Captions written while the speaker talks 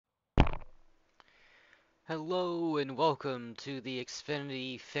Hello and welcome to the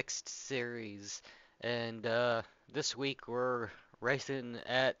Xfinity Fixed Series. And this week we're racing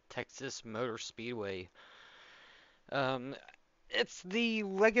at Texas Motor Speedway. Um, it's the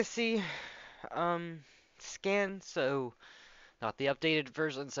Legacy scan, so not the updated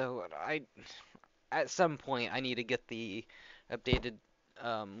version. So at some point I need to get updated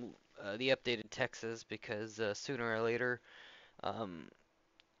the updated Texas because sooner or later um,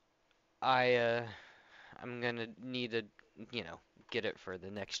 I I'm gonna need to you know get it for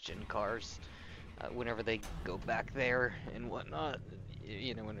the next gen cars. Whenever they go back there and whatnot.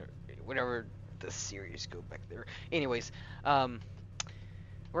 Whenever the series go back there. Anyways, um,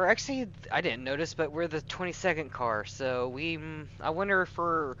 we're actually, I didn't notice, but we're the 22nd car, so I wonder if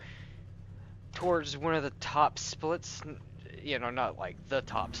we're towards one of the top splits. Not like the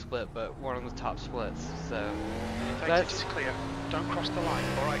top split, but one of the top splits. So Thanks, it is that's clear. Don't cross the line.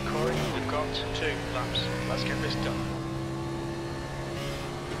 Alright, Corey, we've got 2 laps. Let's get this done.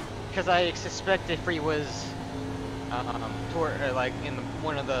 because I suspect if he was toward like in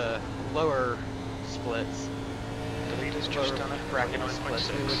one of the lower splits. The leader's just done a Bracket splits,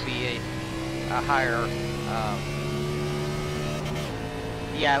 it 29.6. would be a higher.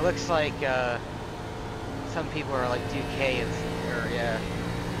 Yeah, it looks like some people are like 2K or yeah,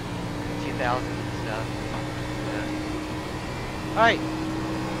 2000 and stuff. Yeah. All right.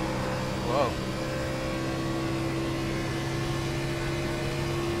 Whoa.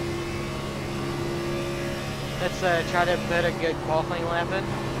 Let's try to put a good qualifying lap in,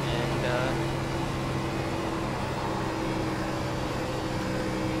 and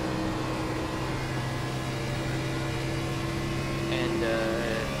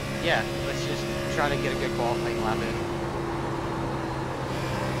yeah, let's just try to get a good qualifying lap in.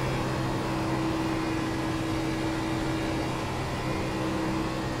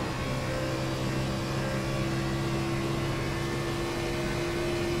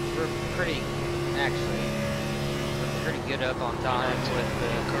 We're pretty good up on time with the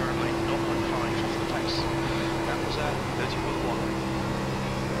Currently 0.5 off the pace. That was 30.1.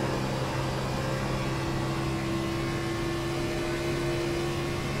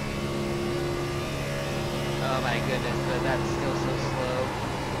 oh my goodness, but that's still so slow.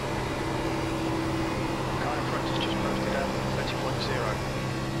 Car in front has just posted out 30.0.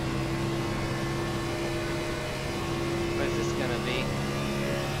 What is this gonna be?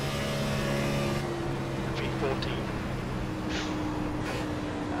 V14.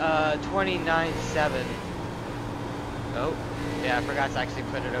 29.7. Oh, yeah, I forgot to actually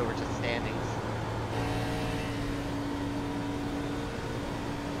put it over to the standings.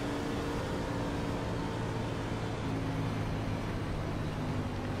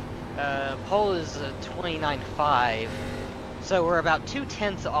 Pole is 29.5, so we're about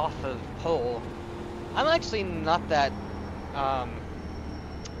 2/10 off of pole. I'm actually not that, I'm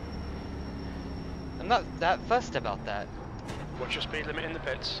not that fussed about that. What's your speed limit in the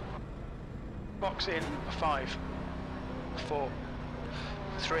pits? Box in 5, 4,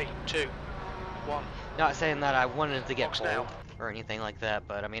 3, 2, 1. Not saying that I wanted to get Box pole now. or anything like that,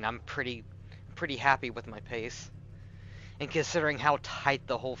 but I mean, I'm pretty happy with my pace. And considering how tight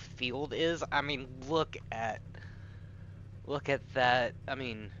the whole field is, I mean, look at that. I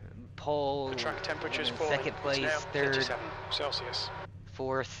mean, pole, The track temperature is falling. second It's place, now third, 37 Celsius.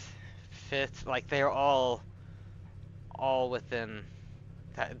 fourth, fifth, like they're all within.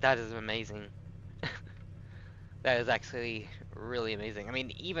 That is amazing. That is actually really amazing. I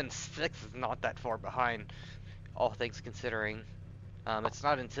mean, even sixth is not that far behind, all things considering. It's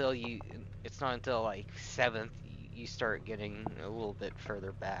not until like seventh you start getting a little bit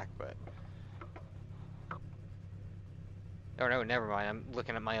further back, but. Oh no, never mind. I'm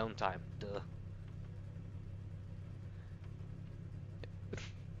looking at my own time. Duh.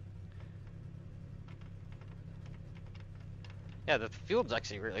 Yeah, the field's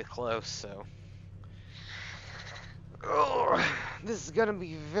actually really close, so. Oh, this is gonna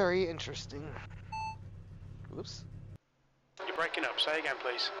be very interesting. Whoops. You're breaking up. Say again,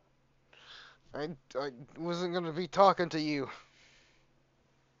 please. I wasn't gonna be talking to you.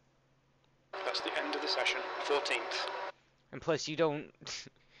 That's the end of the session. 14th. And plus, you don't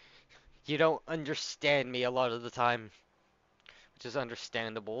you don't understand me a lot of the time, which is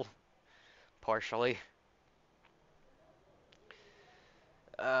understandable, partially.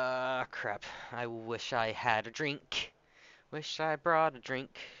 Crap. I wish I had a drink. Wish I brought a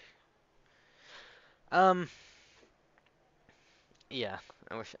drink. Um, yeah.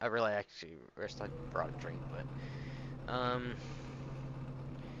 I really actually wish I brought a drink, but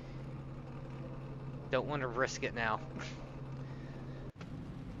don't want to risk it now.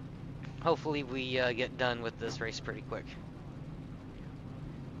 hopefully we get done with this race pretty quick.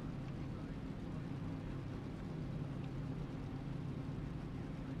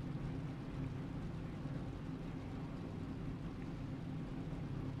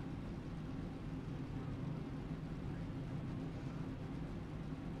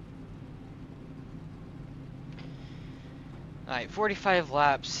 Alright, 45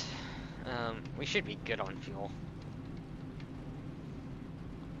 laps. We should be good on fuel.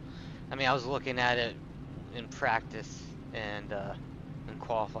 I mean, I was looking at it in practice and in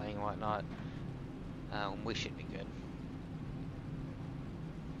qualifying and whatnot. We should be good.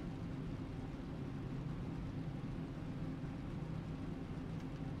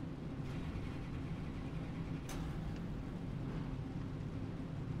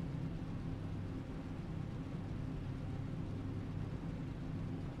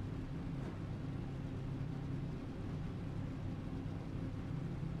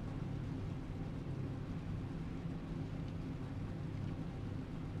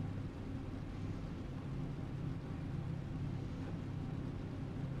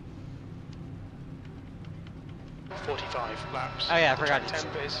 Laps. Oh yeah, I The forgot track to.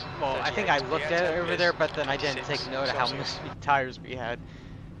 temp is Well, I think 38, I the looked air at it temp over is there, but then I didn't 26 take note of how many Celsius. tires we had.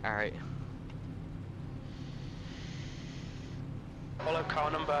 All right. Follow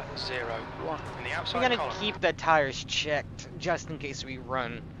car number 01 in the outside We gotta column. keep the tires checked just in case we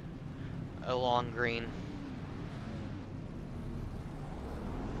run along green.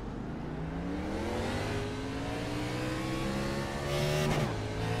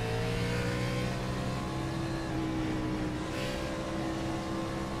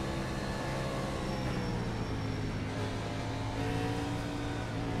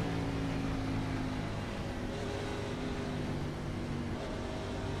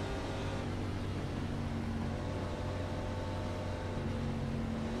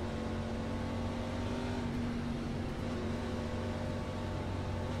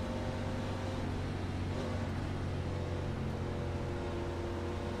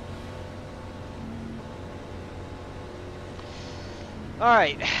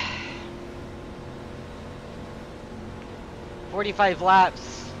 Alright. 45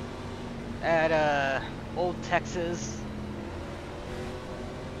 laps at Old Texas.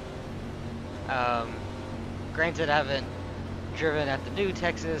 Granted, I haven't driven at the new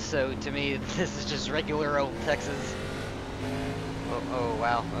Texas, so to me, this is just regular Old Texas. Oh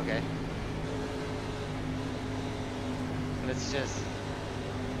wow, okay. It's just,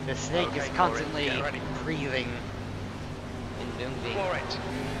 the snake Okay, is Corey, constantly get ready. breathing and moving. Floor it.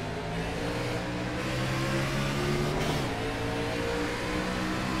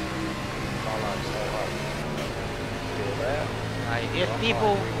 If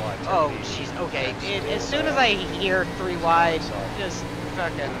people, oh jeez, okay. As soon as I hear 3 wide, just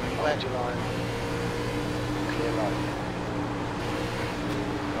fucking let. Clear line.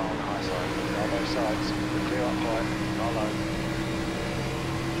 Go on the high side. Go on both sides. Clear up high. Go low.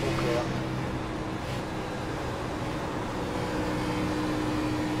 All clear.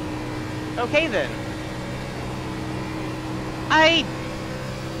 Okay then. I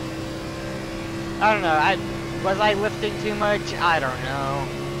don't know. Was I lifting too much? I don't know.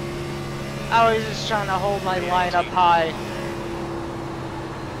 I was just trying to hold my line up high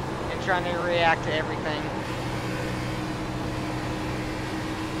and trying to react to everything.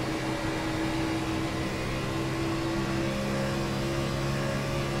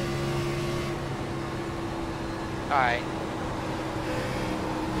 Alright.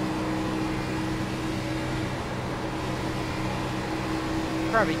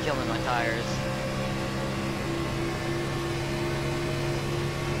 Probably killing my tires.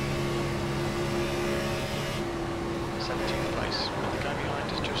 Place. The guy behind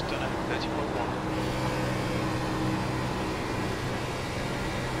has just done a 30.1.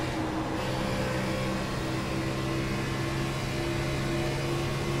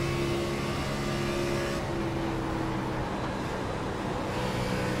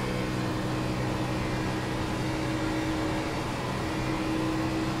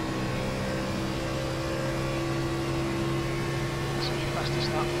 So your fastest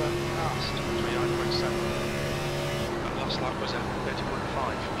lap last 29.7. Last lap was at 30.5.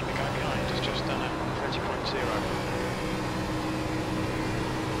 The guy behind has just done a 30.0.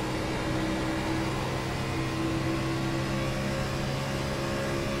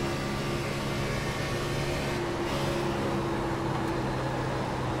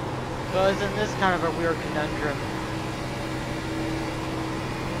 So isn't this kind of a weird conundrum?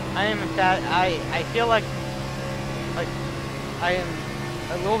 I feel like I am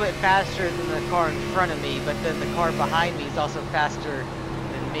a little bit faster than the car in front of me, but then the car behind me is also faster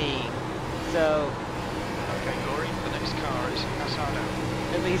than me. So, Okay, Corey, the next car is Asado.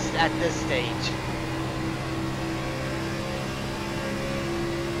 at least at this stage.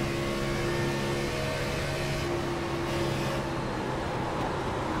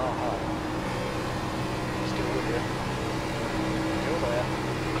 Oh, hi. Still with you. Still there.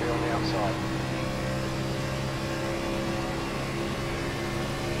 Clear on the outside.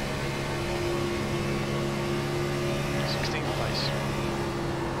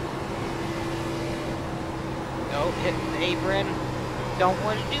 No, hit the apron. Don't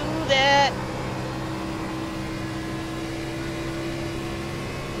want to do that.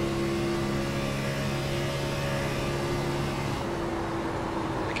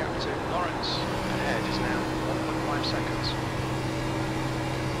 The gap to Lawrence ahead is now 1.5 seconds.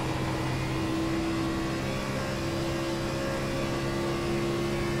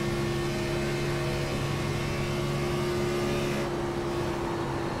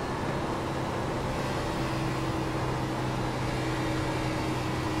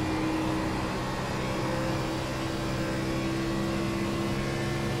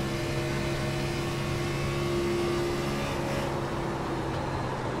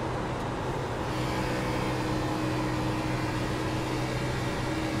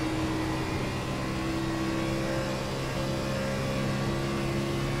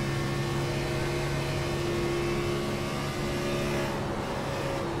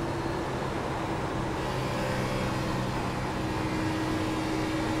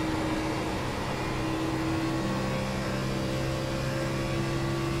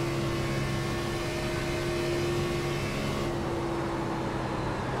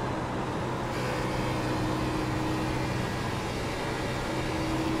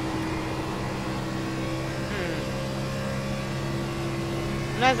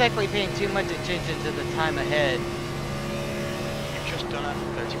 I'm not exactly paying too much attention to the time ahead. You've just done a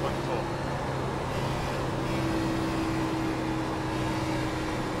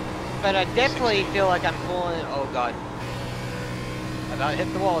 30.4. But I definitely feel like I'm pulling. Oh god. I about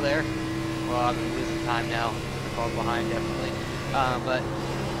hit the wall there. Well, I'm losing time now. To the car behind, definitely. But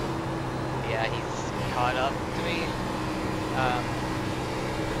yeah, he's caught up to me.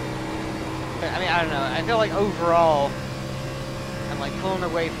 But I mean, I don't know. I feel like overall, I'm like pulling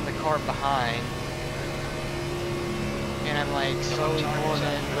away from the car behind, and I'm like slowly pulling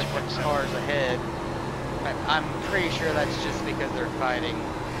in with the cars ahead. I'm pretty sure that's just because they're fighting.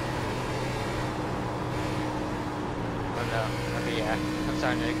 Oh no. Okay, yeah. I'm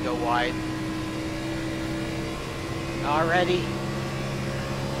starting to go wide. Already.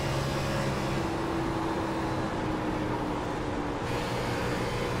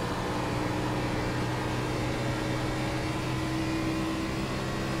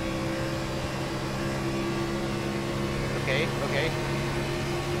 Okay, okay.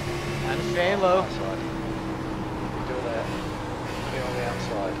 I'm staying low. Outside. Still there. Clear on the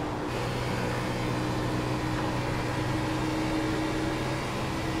outside.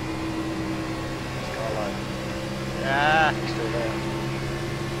 Car low. Ah. Still there.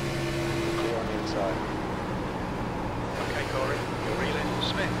 Clear on the inside. Okay, Corey, you're reeling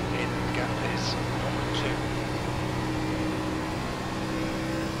Smith in. The gap is 0.2.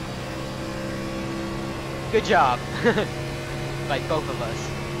 Good job. By both of us.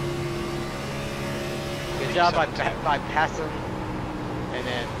 Good job by passing, and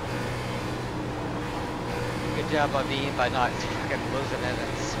then good job by me by not fucking losing it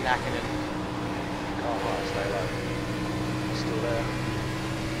and smacking it. Car high, stay low. Still there.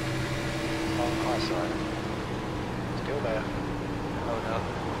 On high side. Still there. Oh no.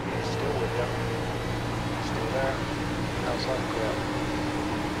 He's still with you. Still there. Outside clear.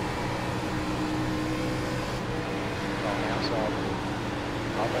 On the outside.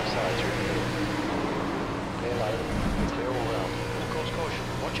 On both sides, you're clear. Clear low. Clear all round. Of course, caution.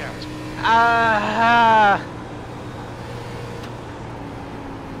 Watch out. Ah!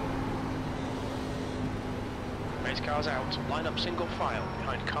 Race cars out. Line up single file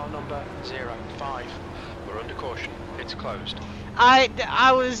behind car number 05. We're under caution. It's closed.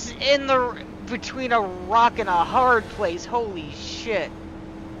 I was in the between a rock and a hard place. Holy shit.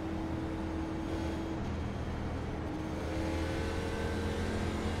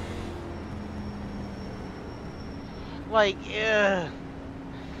 Like, ugh.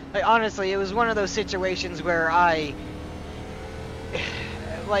 Like, honestly, it was one of those situations where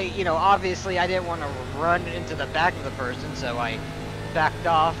like, you know, obviously I didn't want to run into the back of the person, so I backed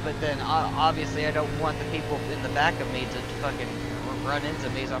off, but then obviously I don't want the people in the back of me to fucking run into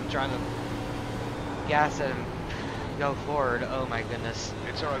me, so I'm trying to gas it and go forward. Oh my goodness.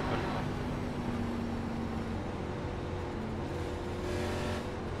 It's open.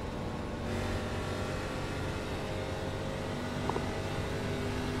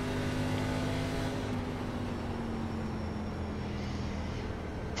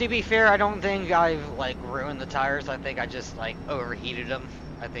 To be fair, I don't think I've like ruined the tires. I think I just like overheated them.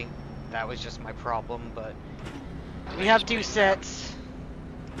 I think that was just my problem. But we have 2 sets,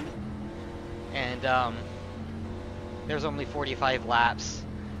 and there's only 45 laps,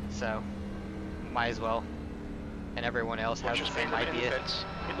 so might as well. And everyone else has the same idea.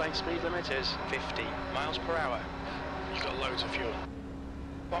 Pit lane speed limit is 50 miles per hour. You've got loads of fuel.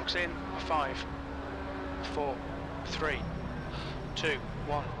 Box in, 5, 4, 3, 2,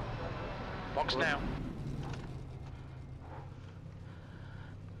 1. Box now.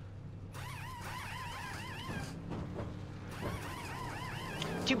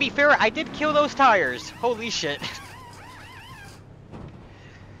 To be fair, I did kill those tires. Holy shit.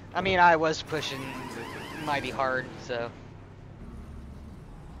 I mean, I was pushing mighty hard, so.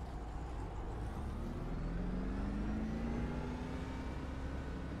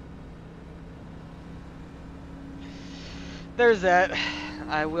 There's that.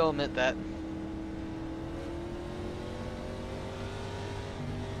 I will admit that.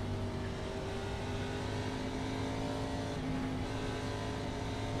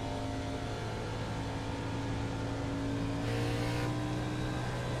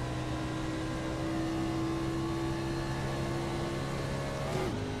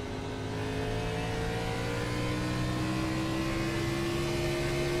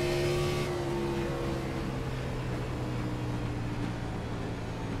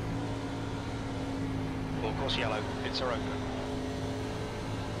 Full course yellow, pits are open.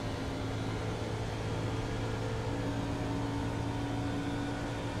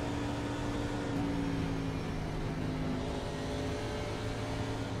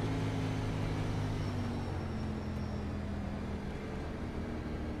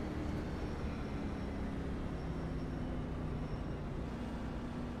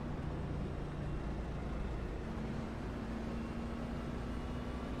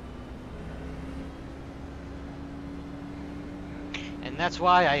 And that's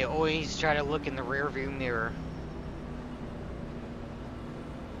why I always try to look in the rear view mirror.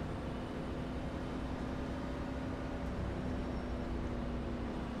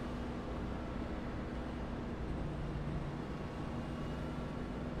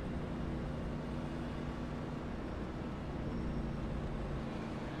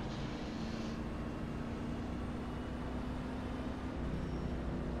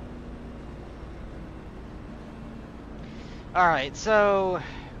 Alright, so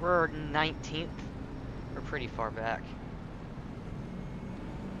we're 19th. We're pretty far back.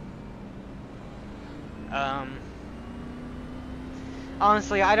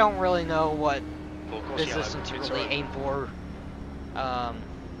 Honestly, I don't really know what position to really aim for.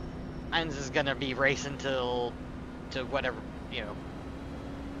 I'm just gonna be racing to whatever, you know,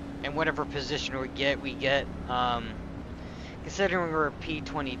 and whatever position we get. Considering we're a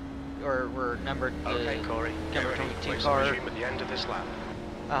P20, or we're numbered Okay, Corey, number 22 car. at the end of this lap.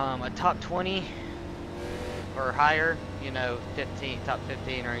 A top 20 or higher, you know, 15, top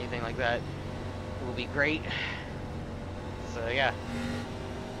 15 or anything like that will be great. So yeah.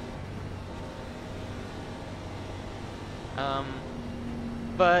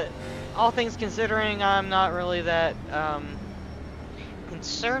 But all things considering, I'm not really that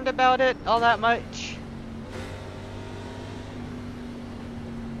concerned about it all that much.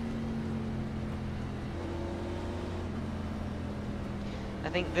 I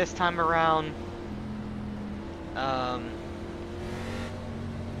think this time around,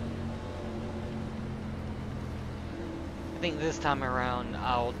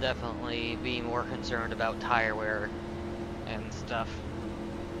 I'll definitely be more concerned about tire wear and stuff.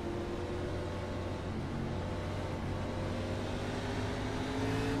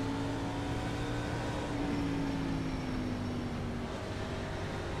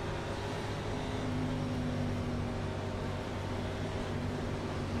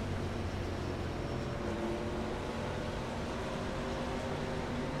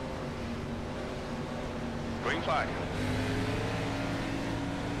 Green flag.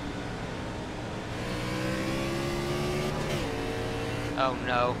 Oh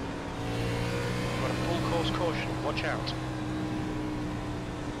no. Got a full course caution, watch out.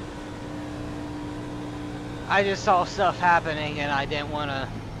 I just saw stuff happening and I didn't want to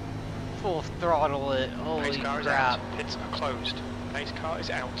full throttle it. Holy Pace car is crap. out, pits are closed. Pace car is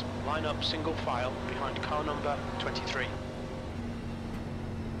out, line up single file behind car number 23.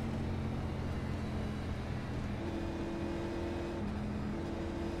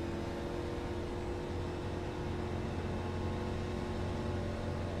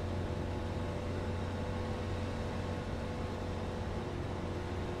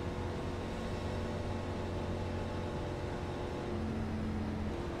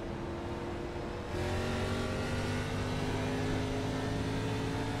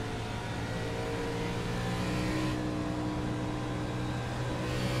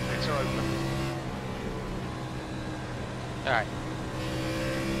 open. Alright.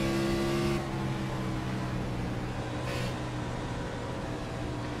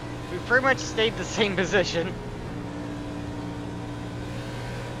 We pretty much stayed the same position.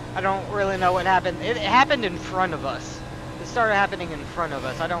 I don't really know what happened. It happened in front of us. It started happening in front of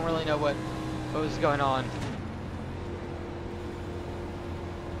us. I don't really know what was going on.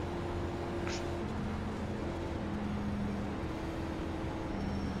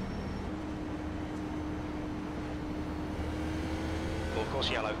 Full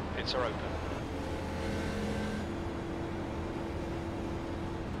course yellow, pits are open.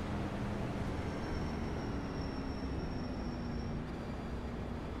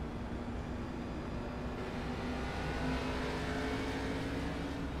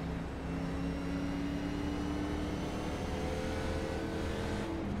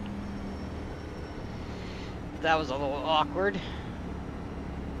 That was a little awkward.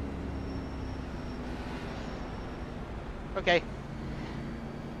 Okay.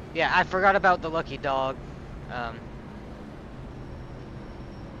 Yeah, I forgot about the lucky dog. That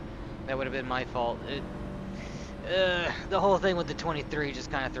would have been my fault. The whole thing with the 23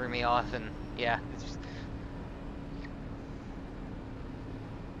 just kind of threw me off, and yeah. It's just...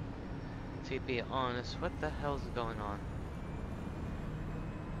 To be honest, what the hell's going on?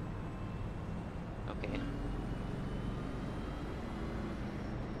 Okay.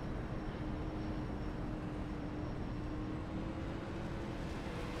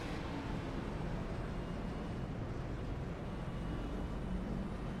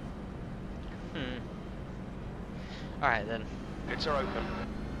 Alright then. Pits are open.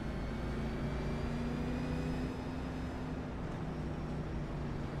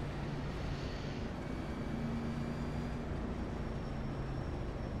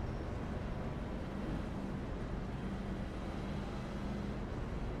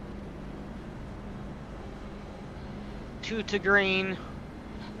 Two to green.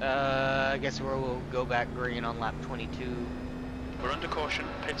 I guess we'll go back green on lap 22. We're under caution,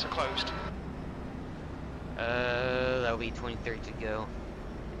 pits are closed. That'll be 23 to go.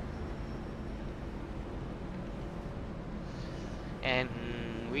 And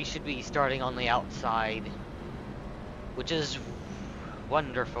we should be starting on the outside, which is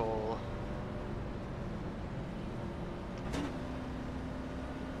wonderful.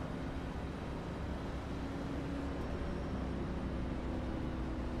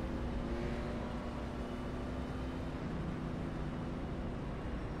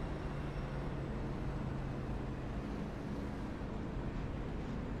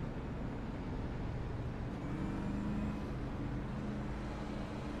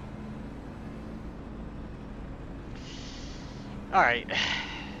 Alright.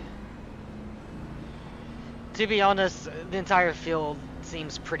 To be honest, the entire field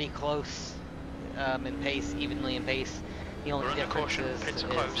seems pretty close in pace, evenly in pace. The only difference is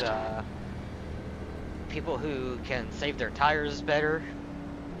people who can save their tires better.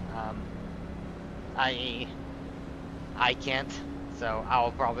 I can't, so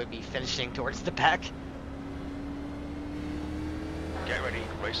I'll probably be finishing towards the back. Get ready,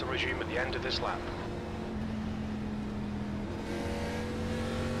 race will resume at the end of this lap.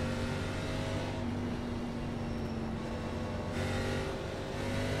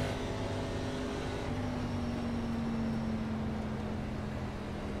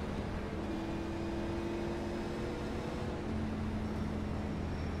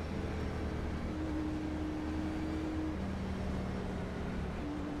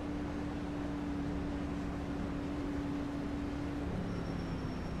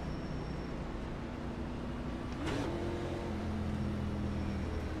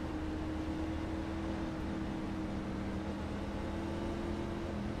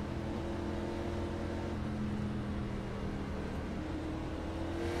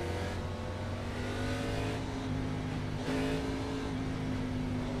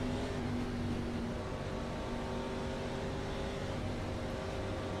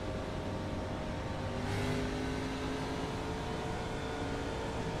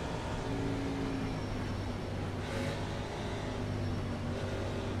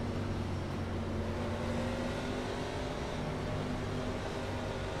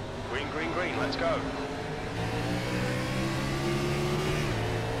 Green, green, green, let's go.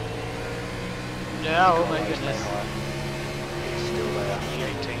 Yeah, oh my goodness. It's still there.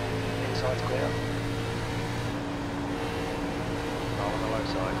 E18. Inside's clear. Oh, on the low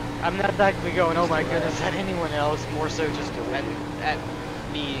side. I'm not actually going, oh my goodness, at anyone else, more so just at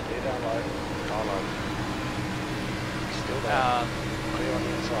me. Get it down low. Down low. Still there. Clear on the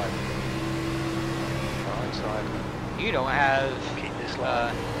inside. Right side. You don't have... Keep this this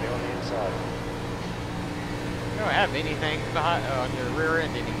line. Be on the inside. You don't have anything behind on your rear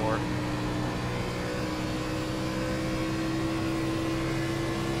end anymore.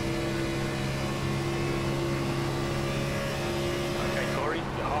 Okay, Corey,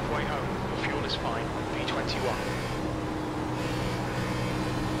 you're halfway home. Your fuel is fine. V21.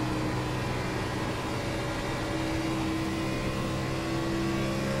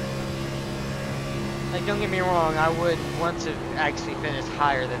 Like, don't get me wrong, I would want to actually finish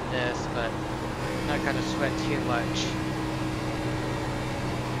higher than this, but I'm not gonna sweat too much.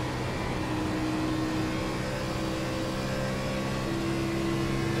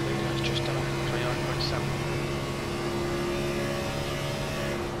 The leader has just done 29.7.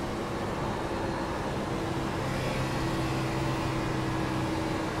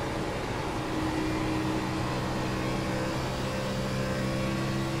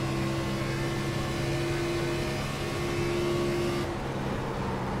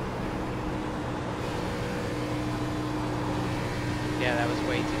 Yeah, that was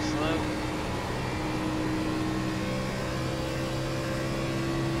way too slow.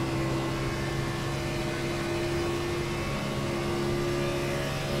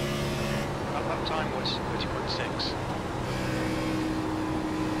 Our lap time was 30.6.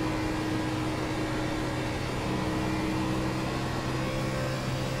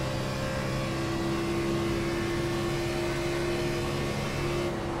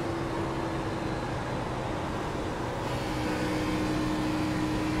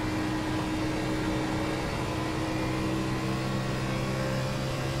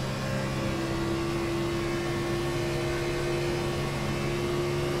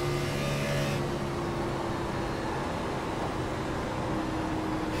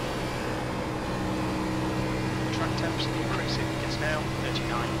 Track temps increasing. It's now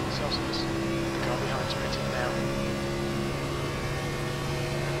 39 Celsius. The car behind is pitting now.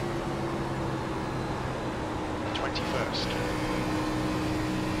 The 21st.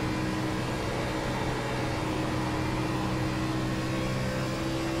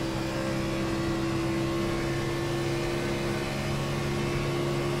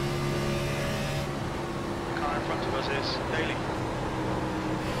 The car in front of us is Daly.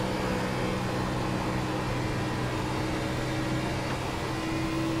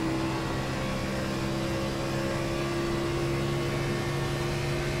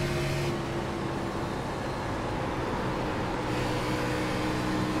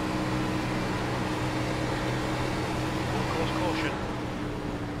 Caution.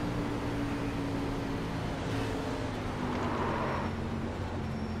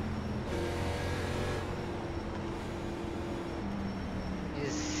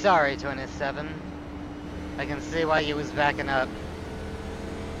 Sorry, 27. I can see why you was backing up.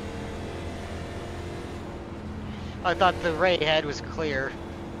 I thought the right head was clear.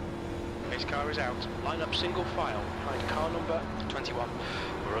 His car is out. Line up single file behind car number 21.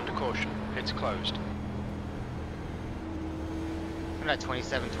 We're under caution. It's closed. I'm at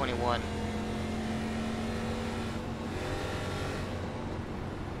 27, 21.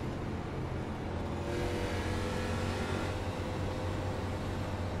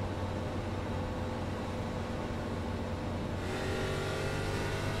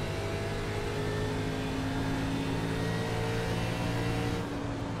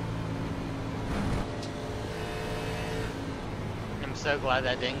 I'm so glad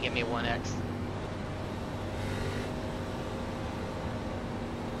that didn't give me 1x.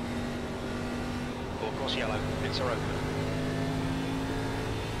 Full course yellow. Pits are open.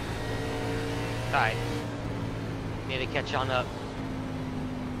 Alright. Need to catch on up.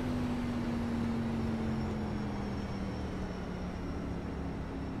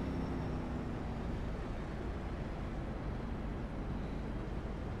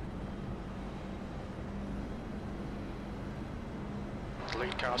 The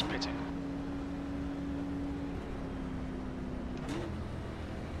lead car's pitting.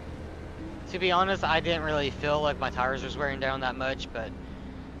 To be honest, I didn't really feel like my tires was wearing down that much, but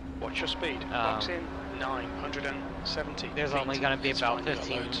Watch your speed. Box in 970. there's feet. only going to be It's about fine, you've got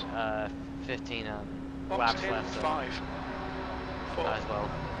 15, loads. 15 Box laps in left, so 5, 4, might as well.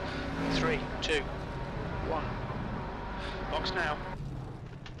 3, 2, 1. Box now.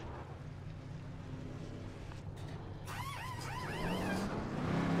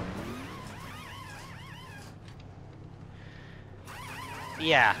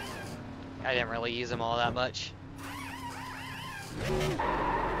 Yeah, I didn't really use them all that much.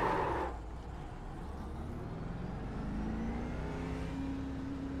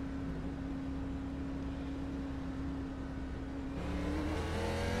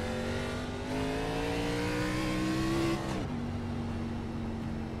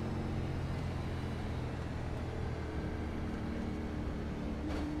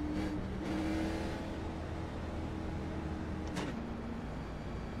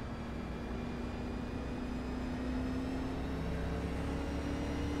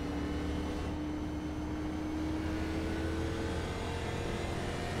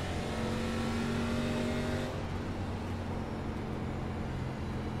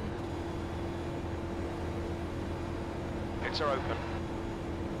 Exits are open.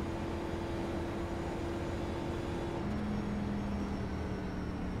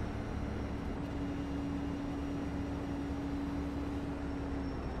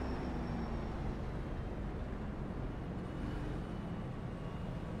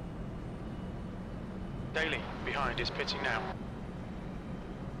 Daly, behind, is pitting now.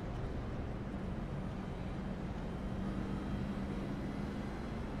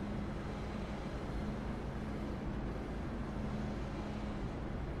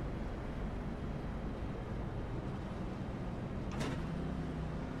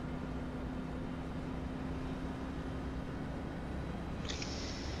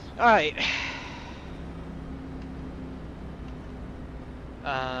 Alright.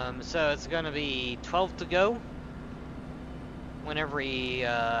 So it's gonna be 12 to go whenever we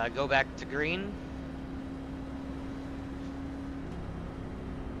go back to green.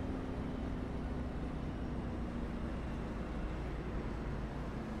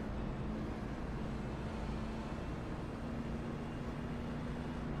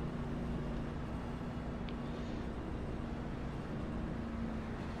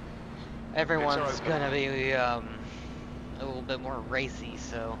 Everyone's gonna be a little bit more racy,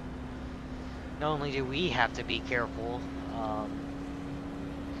 so not only do we have to be careful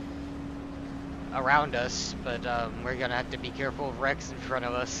around us, but we're gonna have to be careful of wrecks in front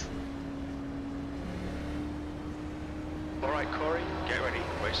of us. Alright, Corey, get ready.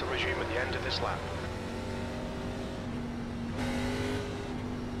 Race will resume at the end of this lap.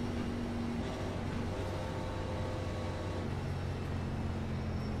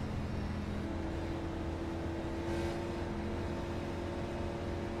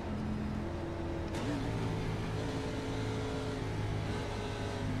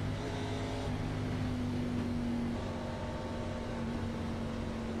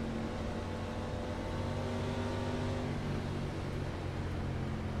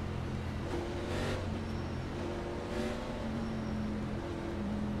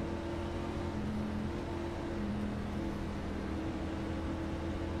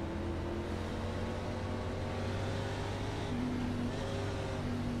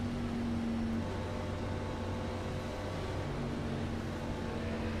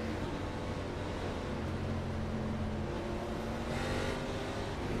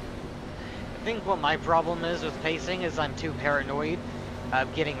 I think what my problem is with pacing is I'm too paranoid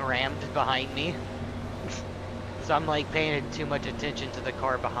of getting rammed behind me. So I'm like paying too much attention to the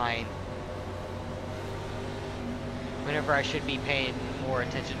car behind, whenever I should be paying more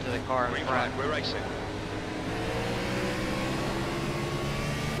attention to the car in front. We're racing.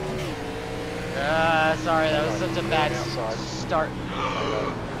 Sorry, that was such a bad start.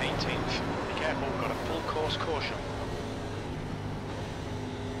 18th. Be careful, got a full course caution.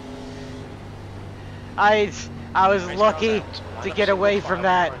 I was lucky to get away from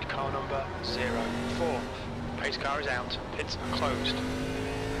that. Car number 04. Pace car is out. Pits are closed.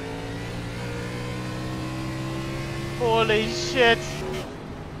 Holy shit.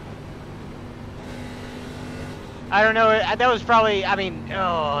 I don't know, that was probably, I mean,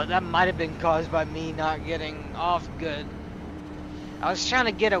 oh, that might have been caused by me not getting off good. I was trying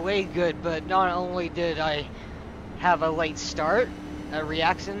to get away good, but not only did I have a late start, a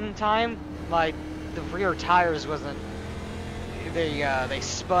reaction time, the rear tires wasn't, they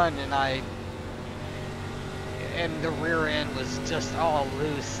spun and the rear end was just all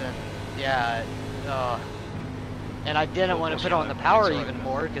loose, and yeah, and I didn't want to put on the power even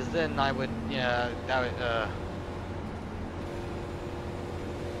more, because then I would, yeah, that would,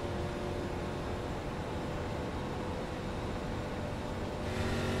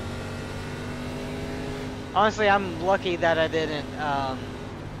 honestly, I'm lucky that I didn't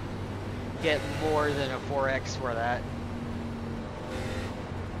get more than a 4X for that.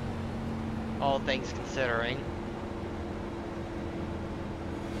 All things considering.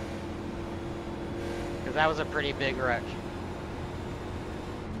 Because that was a pretty big wreck.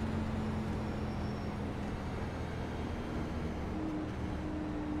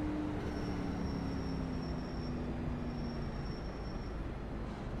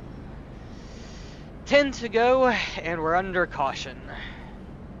 Ten to go, and we're under caution.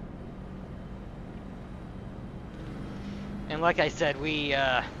 And like I said,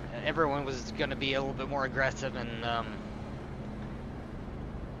 everyone was going to be a little bit more aggressive, and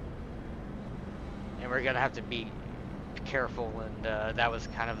we're going to have to be careful, and that was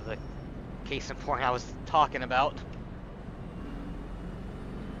kind of the case in point I was talking about.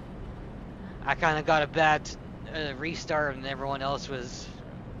 I kind of got a bad restart, and everyone else was,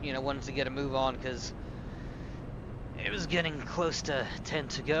 wanted to get a move on, because it was getting close to 10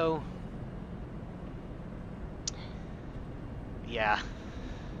 to go. Yeah.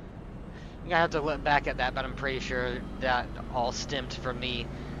 I'm gonna have to look back at that, but I'm pretty sure that all stemmed from me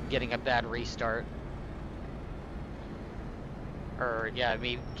getting a bad restart. Or, yeah,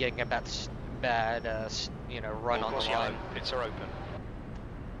 me getting a bad you know, run on the line. Pits are open.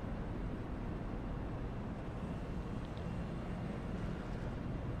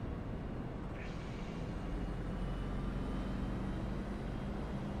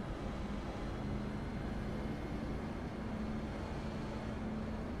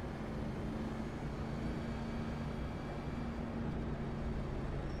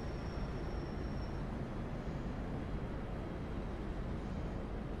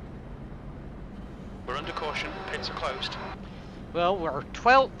 We're under caution, pits are closed. Well, we're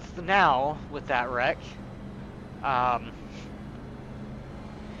 12th now with that wreck. That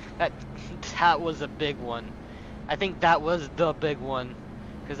was a big one. I think that was the big one,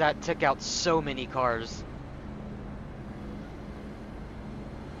 because that took out so many cars.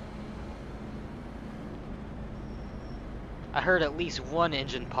 I heard at least one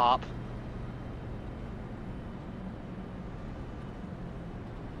engine pop.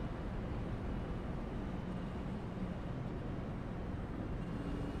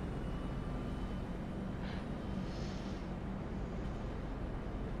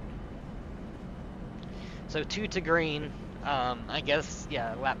 So 2 to green. I guess,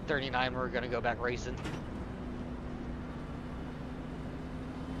 yeah, lap 39 we're gonna go back racing.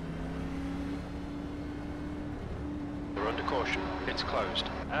 We're under caution, pits closed.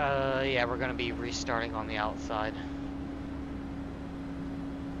 Yeah, we're gonna be restarting on the outside.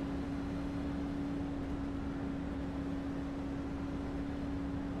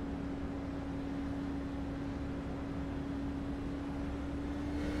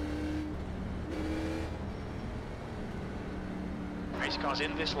 Race cars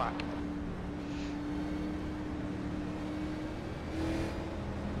in this lap.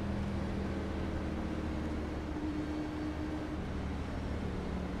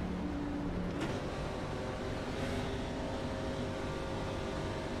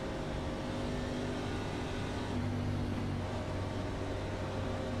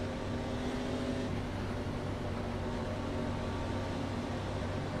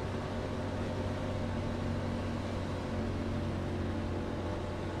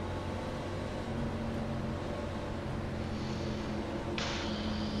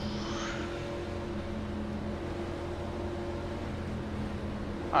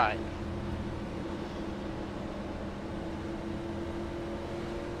 Alright.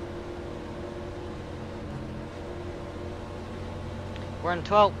 We're in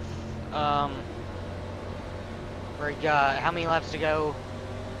 12th. We got how many laps to go?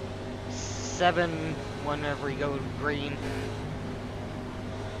 7 whenever we go green.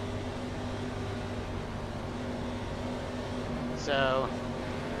 So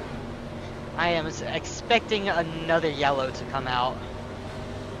I am expecting another yellow to come out.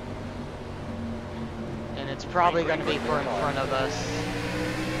 And it's probably going to be for in front of us.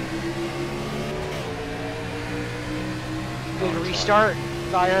 Good restart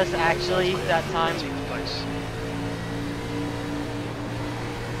by us actually that time.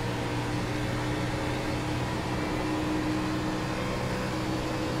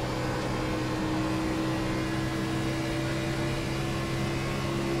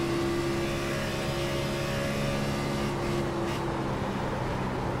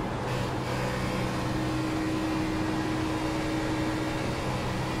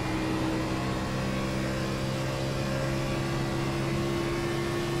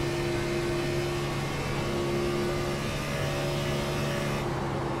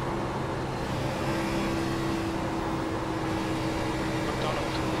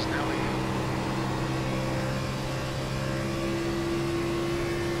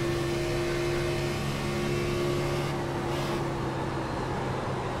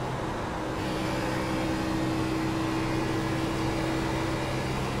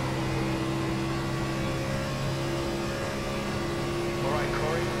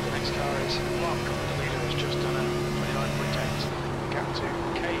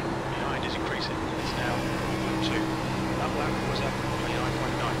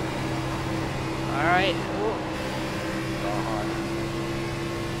 Alright.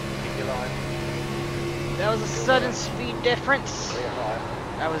 That was a sudden speed difference.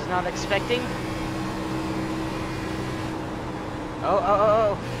 I was not expecting.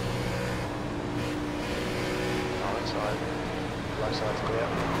 Oh. Right side. Right side's clear.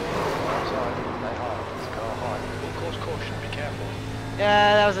 Right side. Stay high. It's car high. Full course caution, be careful.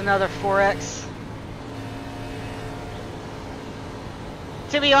 Yeah, that was another 4X.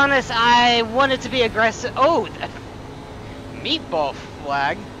 To be honest, I wanted to be aggressive. Oh, Meatball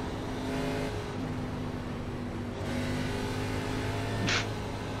flag?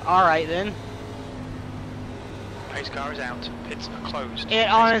 Alright then. Pace car is out. Pits are closed. It Pace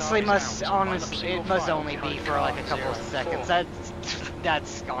honestly car is must, out. Line up honestly, single it must file only be behind for like a car couple 0, seconds. 4.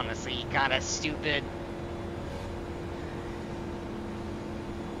 That's honestly kind of stupid.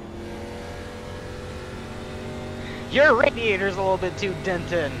 Your radiator's a little bit too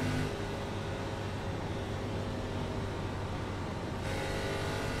dented.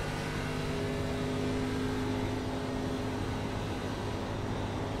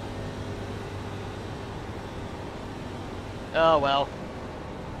 Oh well.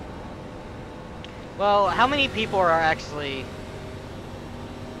 Well, how many people are actually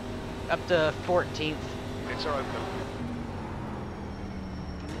up to 14th? Pits are open.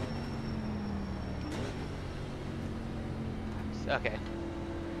 Okay.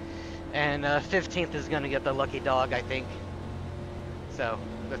 And 15th is gonna get the lucky dog, I think. So,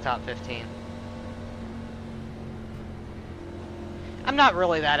 the top 15. I'm not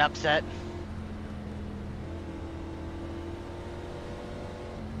really that upset.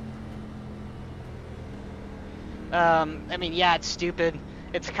 I mean, yeah, it's stupid.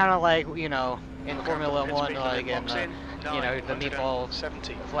 It's kind of like, you know, in Formula 1, like in, you know, the meatball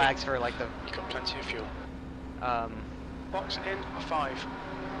 70 flags for like the, You've got plenty of fuel. um, Box in 5,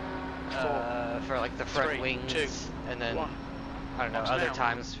 4, for like the front 3, wings, 2, and then, 1. I don't know, Box other now.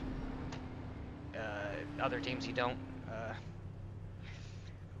 times, other teams you don't,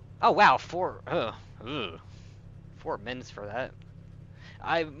 oh wow, 4 mins for that.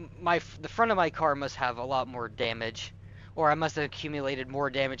 The front of my car must have a lot more damage, or I must have accumulated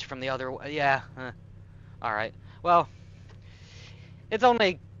more damage from the other. Yeah. All right. Well, it's only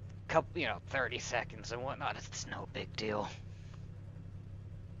a couple, 30 seconds and whatnot. It's no big deal.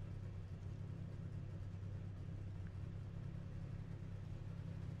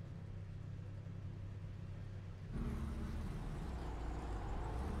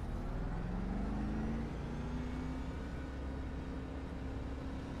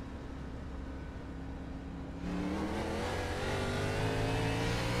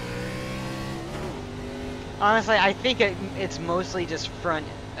 Honestly, I think it's mostly just front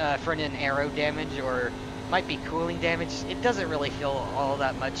end aero damage, or might be cooling damage. It doesn't really feel all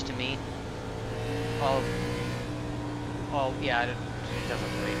that much to me. Yeah, it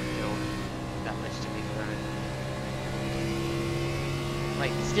doesn't really feel that much to me for it.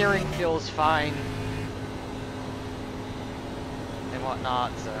 Like, steering feels fine and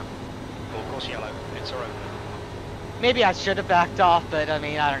whatnot, so. Of course, yellow. Pits are open. Maybe I should have backed off, but I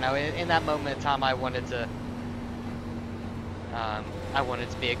mean, I don't know. In that moment of time, I wanted to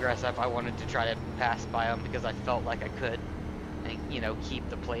be aggressive. I wanted to try to pass by them because I felt like I could, and keep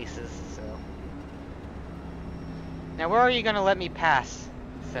the places. So now, where are you gonna let me pass?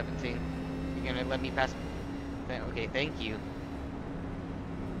 17. You gonna let me pass? Okay, thank you.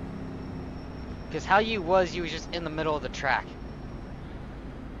 Because how you was just in the middle of the track.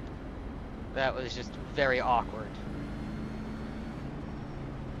 That was just very awkward.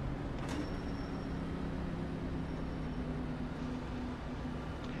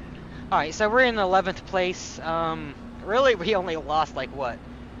 Alright, so we're in 11th place. Really, we only lost, like, what?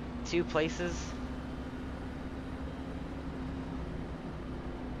 2 places?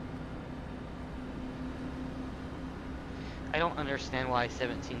 I don't understand why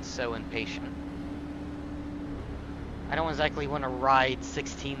 17's so impatient. I don't exactly want to ride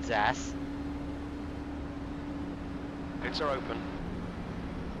 16's ass. Pits are open.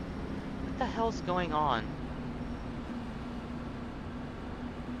 What the hell's going on?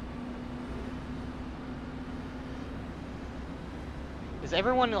 Is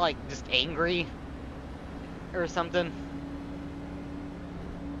everyone, like, just angry? Or something?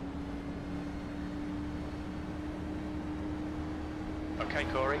 Okay,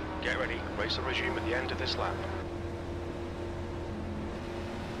 Corey, get ready. Race will resume at the end of this lap.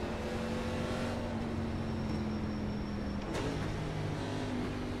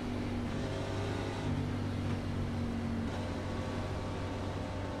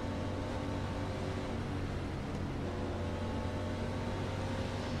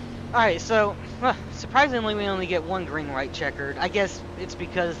 Alright, so, surprisingly we only get 1 green light checkered. I guess it's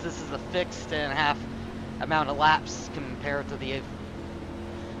because this is a fixed and half amount of laps compared to the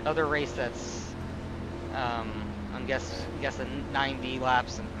other race that's, I'm guessing 90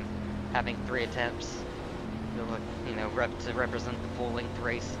 laps and having 3 attempts. To represent the full length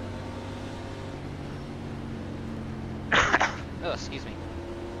race. Oh, excuse me.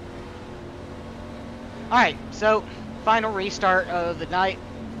 Alright, so, final restart of the night.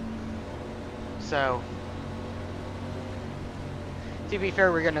 So, To be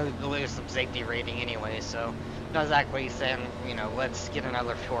fair, we're gonna lose some safety rating anyway, so not exactly saying, you know, let's get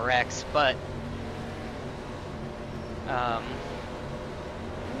another 4X, but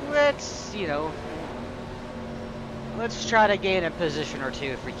let's, you know, let's try to gain a position or two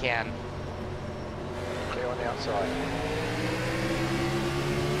if we can. Clear on the outside.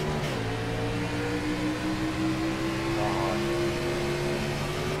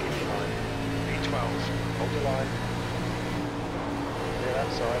 Keep your line. V12. Hold your line. Clear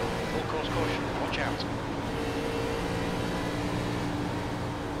outside. Full course caution. Watch out.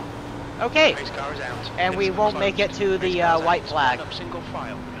 Okay, Race car is out. and we Pits won't are make it closed. to Race the car's white out. flag. Line up single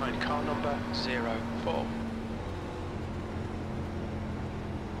file behind car number 04.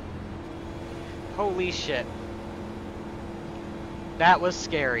 Holy shit. That was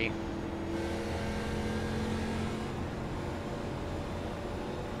scary.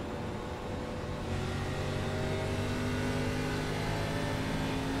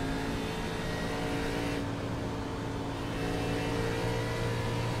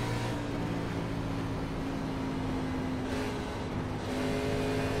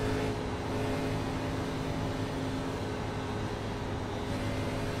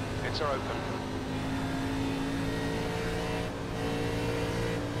 Pits are open.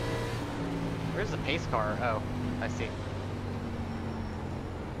 Where's the pace car? Oh, I see.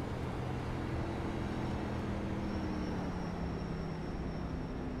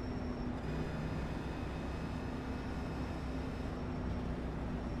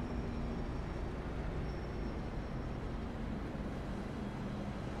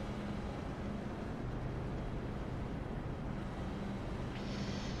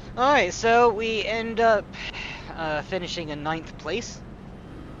 Alright, so we end up finishing in 9th place.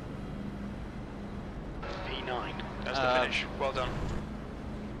 P9. That's the finish. Well done.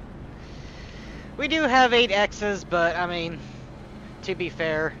 We do have 8 X's, but I mean, to be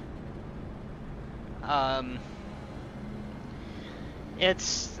fair, I mean,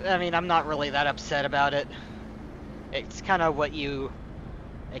 I'm not really that upset about it. It's kind of what you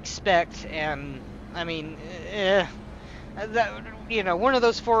expect, and I mean, that, you know, one of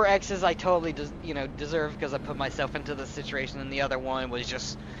those 4 X's I totally deserve because I put myself into the situation, and the other one was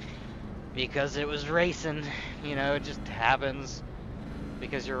just because it was racing. You know, it just happens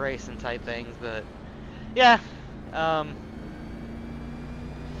because you're racing type things. But yeah,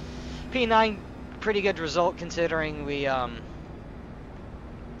 P9, pretty good result considering we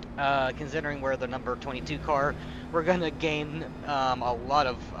considering we're the number 22 car. We're gonna gain a lot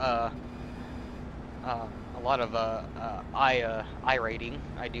of I rating,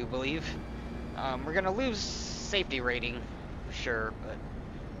 I do believe. We're gonna lose safety rating for sure, but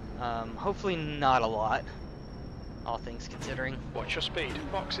hopefully not a lot, all things considering. Watch your speed.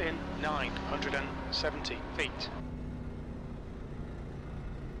 Box in 970 feet.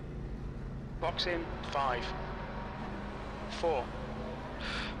 Box in 5, 4,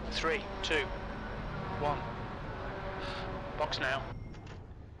 3, 2, 1. Box now.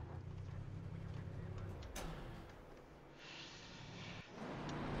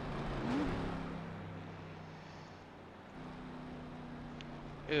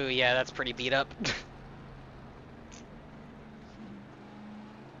 Ooh, yeah, that's pretty beat up.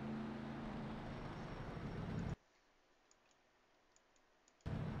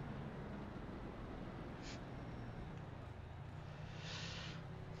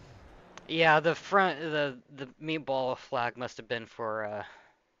 Yeah, the meatball flag must have been for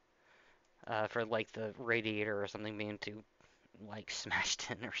like the radiator or something being too like smashed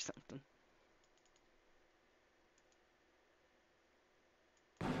in or something.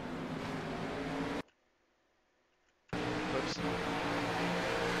 Whoops.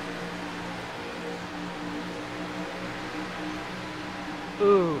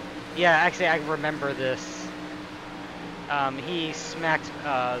 Ooh, yeah, actually I remember this. He smacked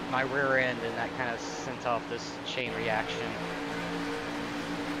my rear end, and that kind of sent off this chain reaction.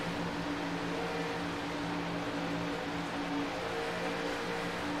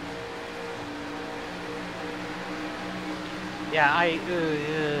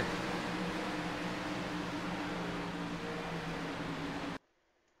 Yeah,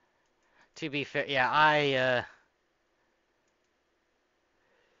 to be fair, yeah,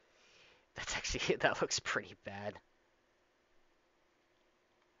 that's actually, that looks pretty bad.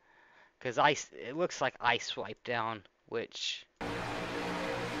 Because it looks like I swiped down, which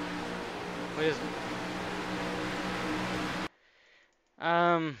is,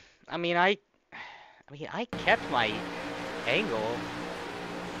 I mean, I kept my angle.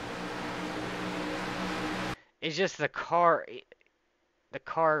 It's just the car,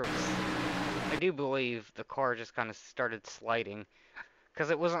 I do believe the car just kind of started sliding. Because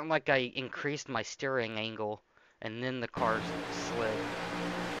it wasn't like I increased my steering angle and then the car slid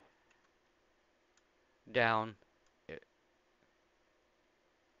down.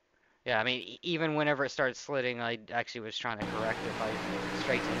 Yeah, I mean, even whenever it started sliding, I actually was trying to correct it by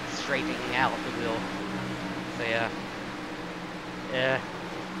straightening out the wheel. So yeah. Yeah.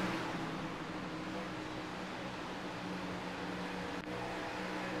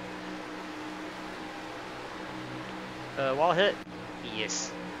 Wall hit?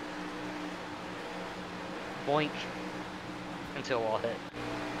 Yes. Boink. Until wall hit.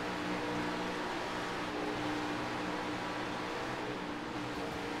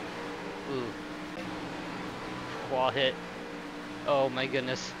 Ooh. Wall hit. Oh my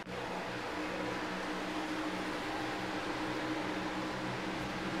goodness.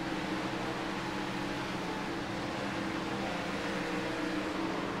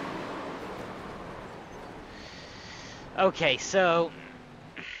 Okay, so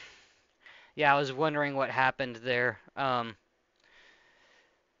yeah, I was wondering what happened there.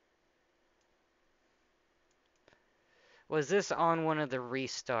 Was this on one of the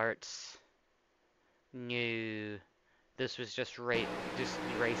restarts? No. This was just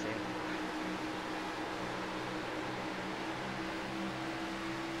racing.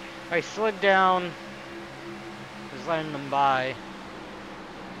 I slid down. Was letting them by.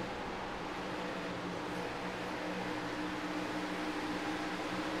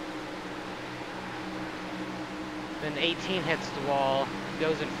 Then 18 hits the wall,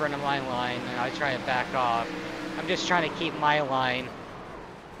 goes in front of my line, and I try to back off. I'm just trying to keep my line.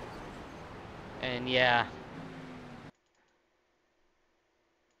 And yeah.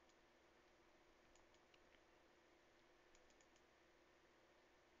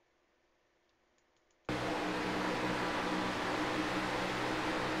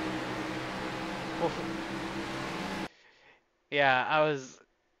 Well, yeah, I was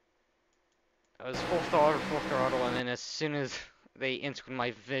full throttle, and then as soon as they entered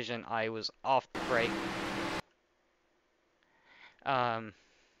my vision, I was off the brake.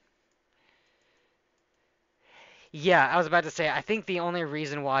 Yeah, I was about to say, I think the only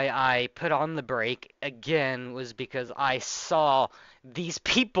reason why I put on the brake again was because I saw these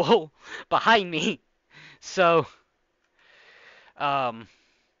people behind me. So, um,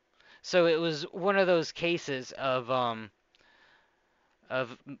 so it was one of those cases of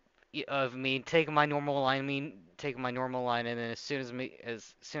of me taking my normal line, and then as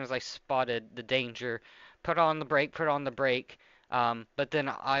soon as I spotted the danger, put on the brake. But then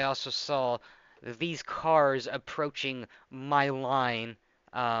I also saw these cars approaching my line,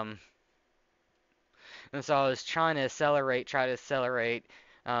 and so I was trying to accelerate,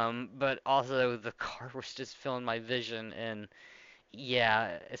 but also the car was just filling my vision, and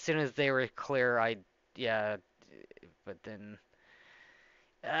yeah, as soon as they were clear, yeah, but then.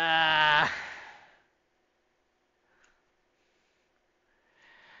 Ah,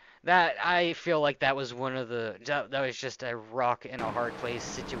 that I feel like that was one of that was just a rock in a hard place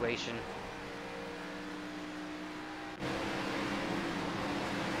situation.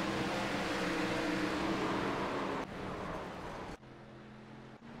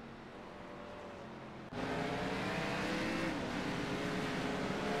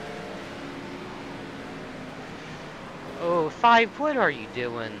 Oh, Five, what are you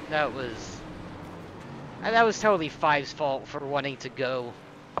doing? That was totally Five's fault for wanting to go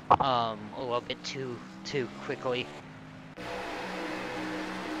a little bit too quickly.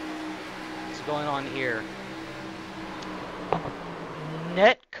 What's going on here?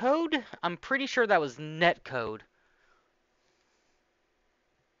 Netcode? I'm pretty sure that was netcode.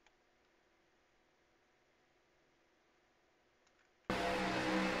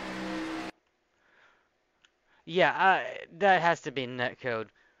 Yeah, that has to be netcode,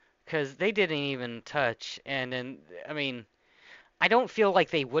 because they didn't even touch, and then, I mean, I don't feel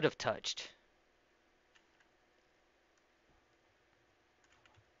like they would have touched.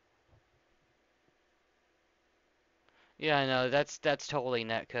 Yeah, no, that's totally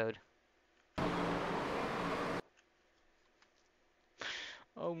netcode.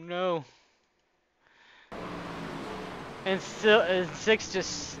 Oh no. And still, six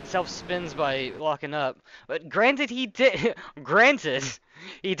just self-spins by locking up. But granted, granted,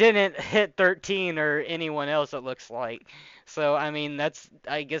 he didn't hit 13 or anyone else, it looks like. So, I mean,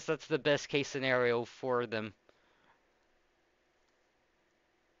 I guess that's the best case scenario for them.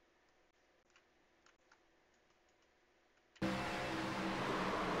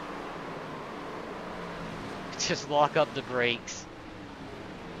 Just lock up the brakes.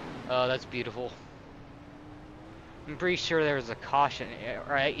 Oh, that's beautiful. I'm pretty sure there was a caution,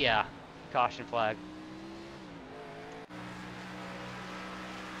 right? Yeah. Caution flag.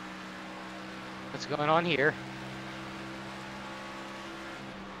 What's going on here?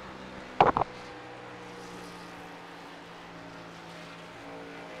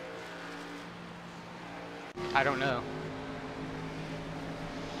 I don't know.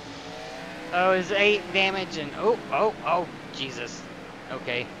 Oh, is 8 damage and oh, Jesus.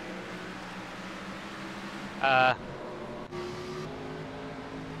 Okay.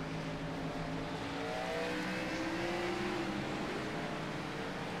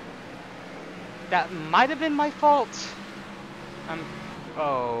 That might have been my fault.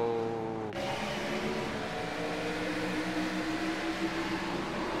 Oh.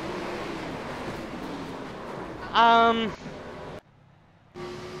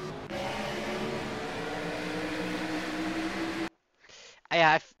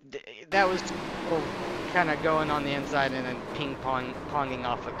 Yeah, that was kind of going on the inside and then ponging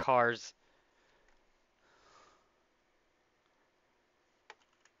off the cars.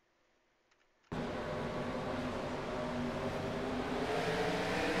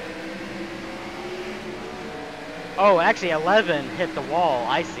 Oh, actually 11 hit the wall,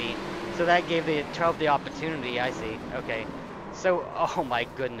 I see. So that gave the 12 the opportunity, I see. Okay. So, oh my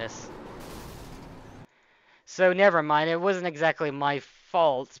goodness. So never mind, it wasn't exactly my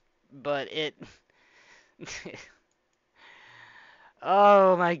fault, but it...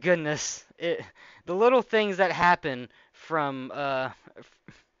 Oh my goodness. The little things that happen from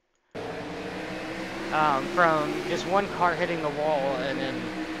just one car hitting the wall and then,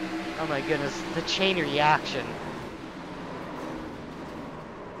 oh my goodness, the chain reaction.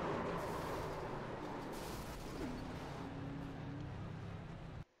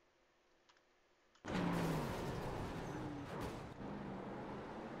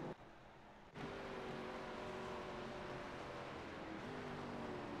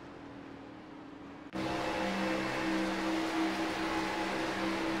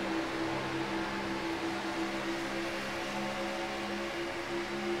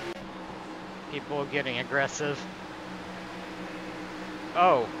 People getting aggressive.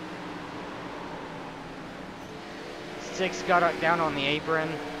 Oh. 6 got down on the apron.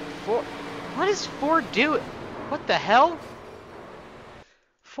 4. What is 4 doing? What the hell?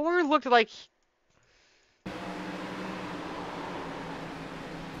 4 looked like...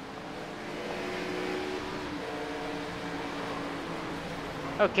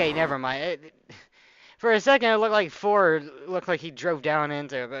 Okay, never mind. For a second, it looked like 4 looked like he drove down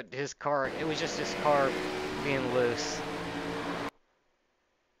into, but his car, it was just his car being loose.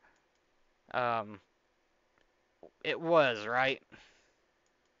 It was, right?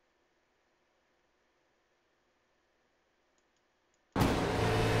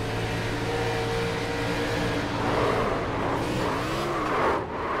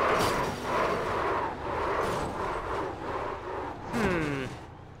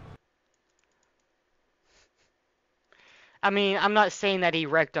 I mean, I'm not saying that he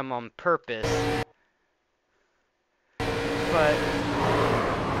wrecked him on purpose, but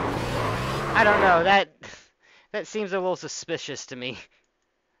I don't know, that seems a little suspicious to me.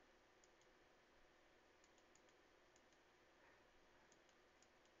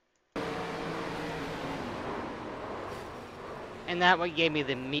 And that what gave me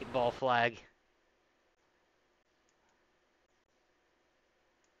the meatball flag.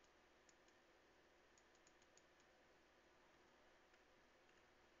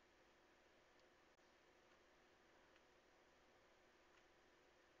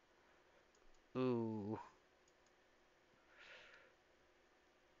 Ooh.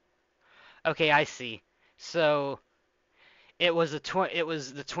 Okay, I see. So it was the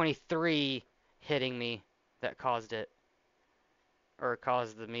 23 hitting me that caused it, or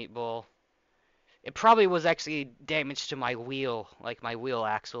caused the meatball. It probably was actually damage to my wheel, like my wheel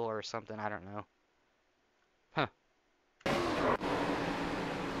axle or something. I don't know. Huh.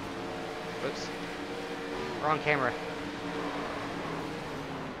 Oops. Wrong camera.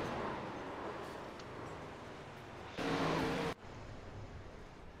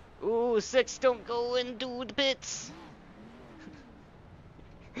 Ooh, 6, don't go into the pits.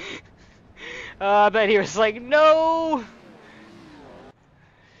 I bet he was like, no!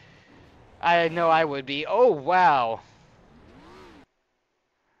 I know I would be. Oh, wow.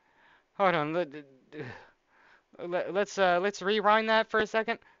 Hold on. Let's rewind that for a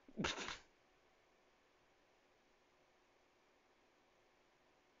second.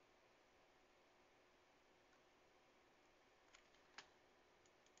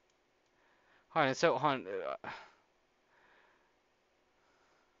 Hold on. So, hold on.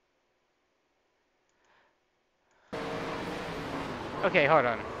 Okay, hold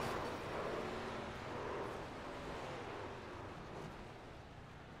on.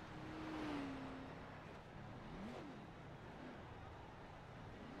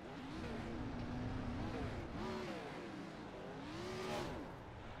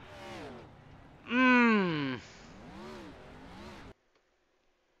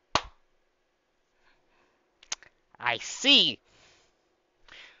 I see.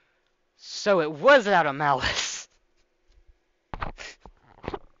 So it was out of malice.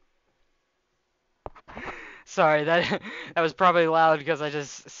 Sorry, that that was probably loud because I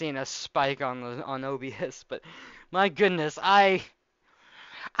just seen a spike on OBS, but my goodness, I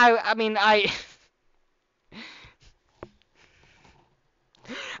mean I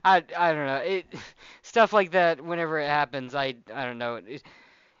don't know. Stuff like that whenever it happens, I don't know.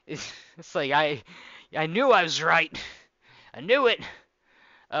 It's like I knew I was right. I knew it.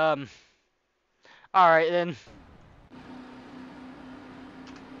 Um all right then.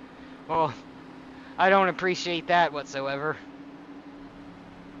 Well, I don't appreciate that whatsoever.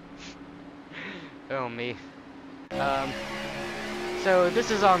 Oh me. Um so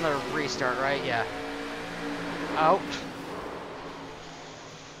this is on the restart, right? Yeah. Oh.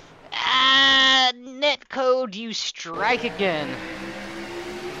 Ah, netcode, you strike again.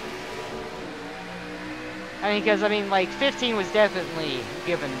 I mean, because, I mean, like, 15 was definitely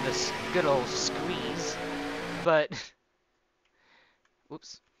given this good old squeeze, but...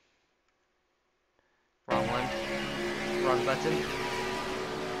 Whoops. Wrong one. Wrong button.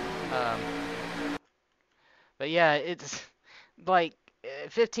 But yeah, it's, like,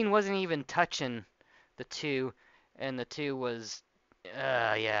 15 wasn't even touching the 2, and the 2 was,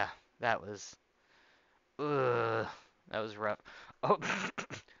 yeah, that was, that was rough. Oh,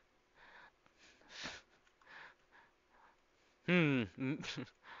 hmm.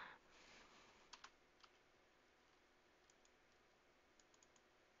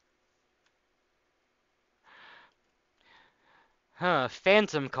 Huh,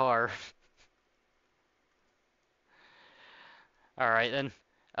 phantom car. Alright then.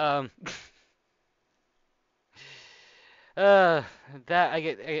 Um, uh, that, I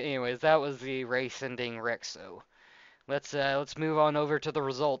get, anyways, that was the race ending wreck, so. Let's move on over to the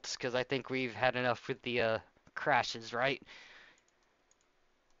results, because I think we've had enough with the, crashes, right?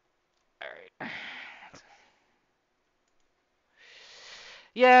 Alright.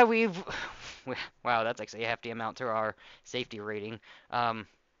 Yeah, wow, that's actually a hefty amount to our safety rating. Um,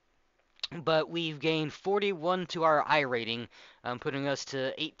 but we've gained 41 to our I rating, putting us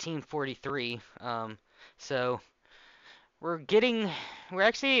to 1843. So we're getting, we're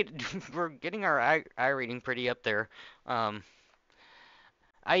actually, we're getting our I rating pretty up there. Um,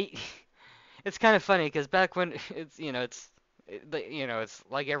 I, it's kind of funny because back when it's, it's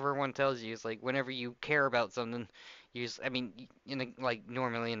like everyone tells you, it's like whenever you care about something, I mean, in a, like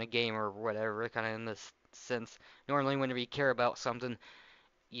normally in a game or whatever, kind of in this sense, normally whenever you care about something,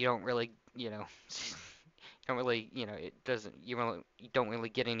 you don't really, don't really, it doesn't, you don't really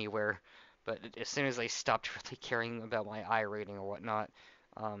get anywhere. But as soon as I stopped really caring about my I rating or whatnot,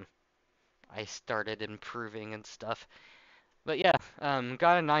 um, I started improving and stuff. But yeah,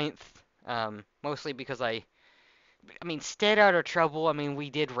 got a ninth, mostly because I mean, stayed out of trouble. I mean, we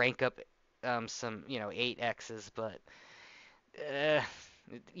did rank up some, 8Xs, but uh,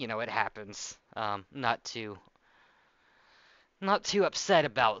 it happens. Not too upset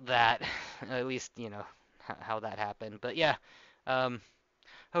about that. At least, how that happened. But yeah, um,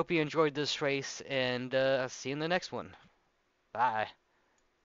 hope you enjoyed this race, and see you in the next one. Bye.